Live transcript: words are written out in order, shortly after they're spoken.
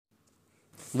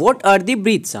What are the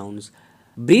breathe sounds?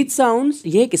 Breathe sounds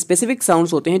ये एक specific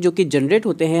sounds होते हैं जो कि जनरेट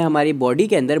होते हैं हमारी बॉडी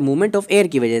के अंदर मूवमेंट ऑफ एयर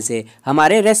की वजह से,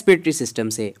 हमारे रेस्पिरेटरी सिस्टम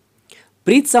से।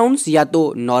 ब्रीथ साउंड्स या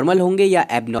तो नॉर्मल होंगे या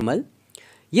एबनॉर्मल।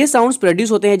 ये साउंड्स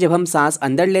प्रोड्यूस होते हैं जब हम सांस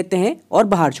अंदर लेते हैं और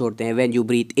बाहर छोड़ते हैं, when you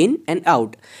breathe in and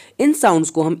out. In sounds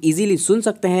को हम इजीली सुन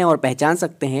सकते हैं और पहचान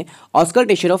सकते हैं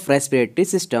auscultation of respiratory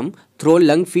system through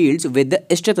lung fields with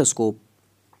stethoscope.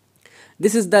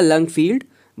 This is the lung field.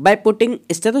 By putting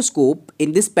stethoscope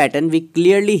in this pattern, we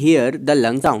clearly hear the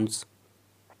lung sounds.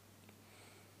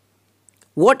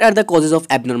 What are the causes of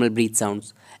abnormal breath sounds?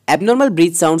 Abnormal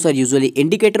breath sounds are usually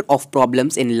indicator of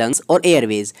problems in lungs or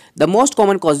airways. The most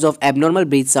common causes of abnormal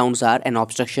breath sounds are an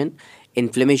obstruction,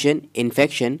 inflammation,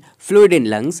 infection, fluid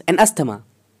in lungs, and asthma.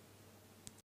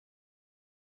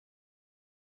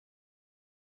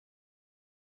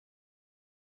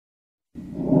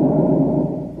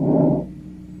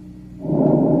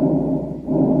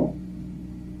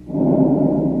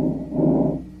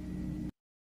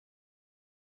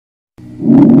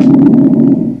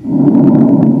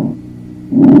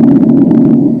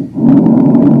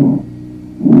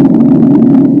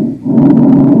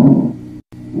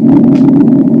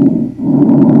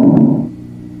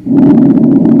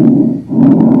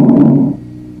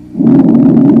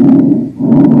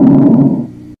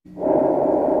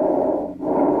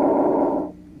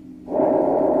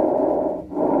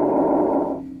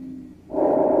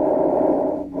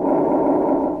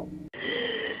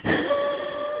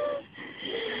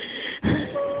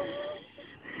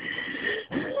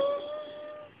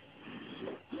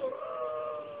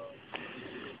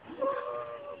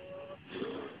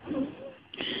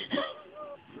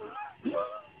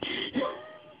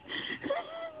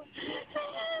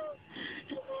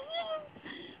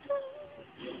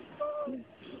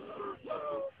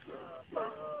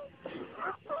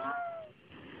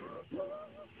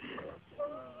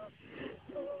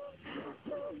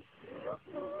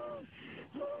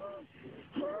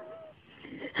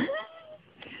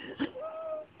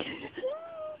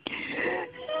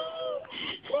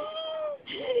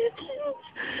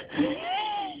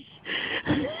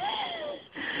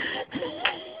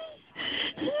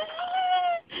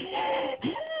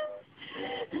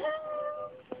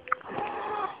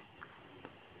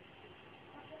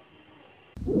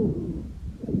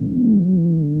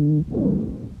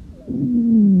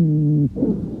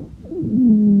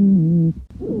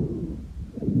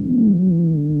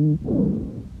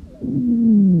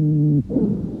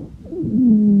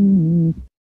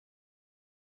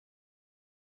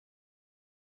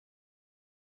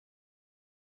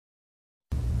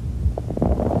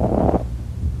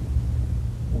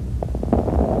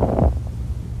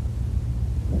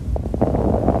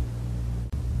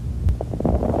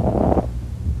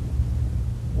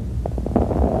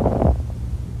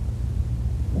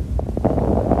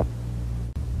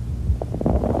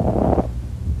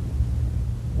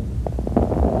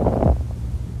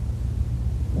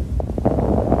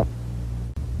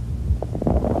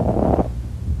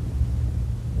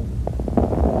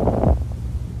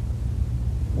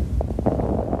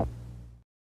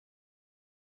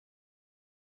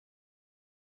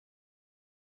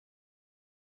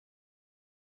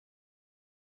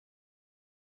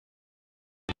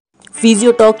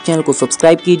 फिजियोटॉक channel को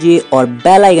subscribe कीजिए और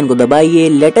bell icon को दबाइए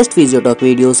latest फिजियोटॉक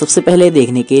video सबसे पहले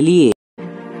देखने के लिए।